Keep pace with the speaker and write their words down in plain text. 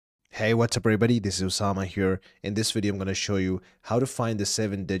Hey, what's up everybody? This is Usama here. In this video, I'm going to show you how to find the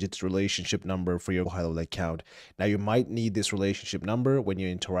 7 digits relationship number for your HighLevel account. Now, you might need this relationship number when you're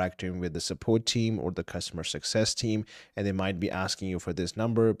interacting with the support team or the customer success team, and they might be asking you for this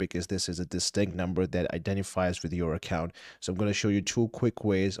number because this is a distinct number that identifies with your account. So I'm going to show you 2 quick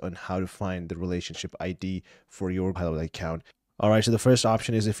ways on how to find the relationship ID for your HighLevel account. Alright, so the first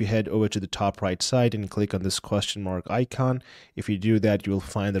option is if you head over to the top right side and click on this question mark icon. If you do that, you will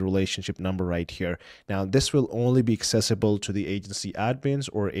find the relationship number right here. Now, this will only be accessible to the agency admins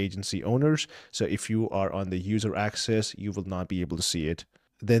or agency owners. So if you are on the user access, you will not be able to see it.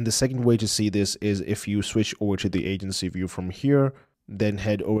 Then the second way to see this is if you switch over to the agency view from here, then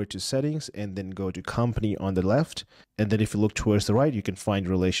head over to settings and then go to company on the left. And then if you look towards the right, you can find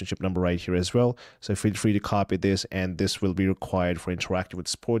relationship number right here as well. So feel free to copy this, and this will be required for interacting with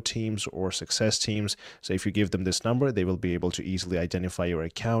support teams or success teams. So if you give them this number, they will be able to easily identify your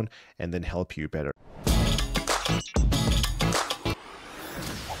account and then help you better.